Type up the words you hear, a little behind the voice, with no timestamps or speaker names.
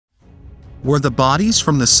Were the bodies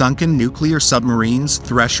from the sunken nuclear submarines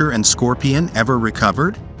Thresher and Scorpion ever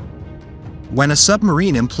recovered? When a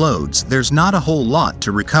submarine implodes, there's not a whole lot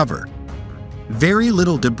to recover. Very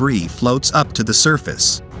little debris floats up to the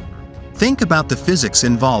surface. Think about the physics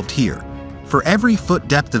involved here. For every foot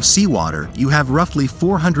depth of seawater, you have roughly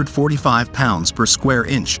 445 pounds per square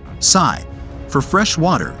inch, psi. For fresh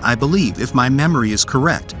water, I believe, if my memory is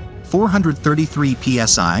correct, 433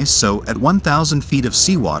 psi, so at 1,000 feet of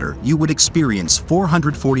seawater you would experience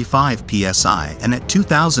 445 psi, and at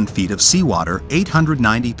 2,000 feet of seawater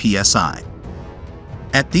 890 psi.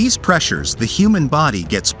 At these pressures the human body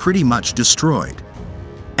gets pretty much destroyed.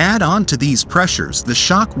 Add on to these pressures the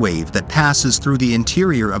shock wave that passes through the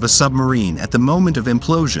interior of a submarine at the moment of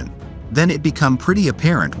implosion, then it becomes pretty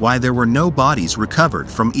apparent why there were no bodies recovered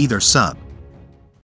from either sub.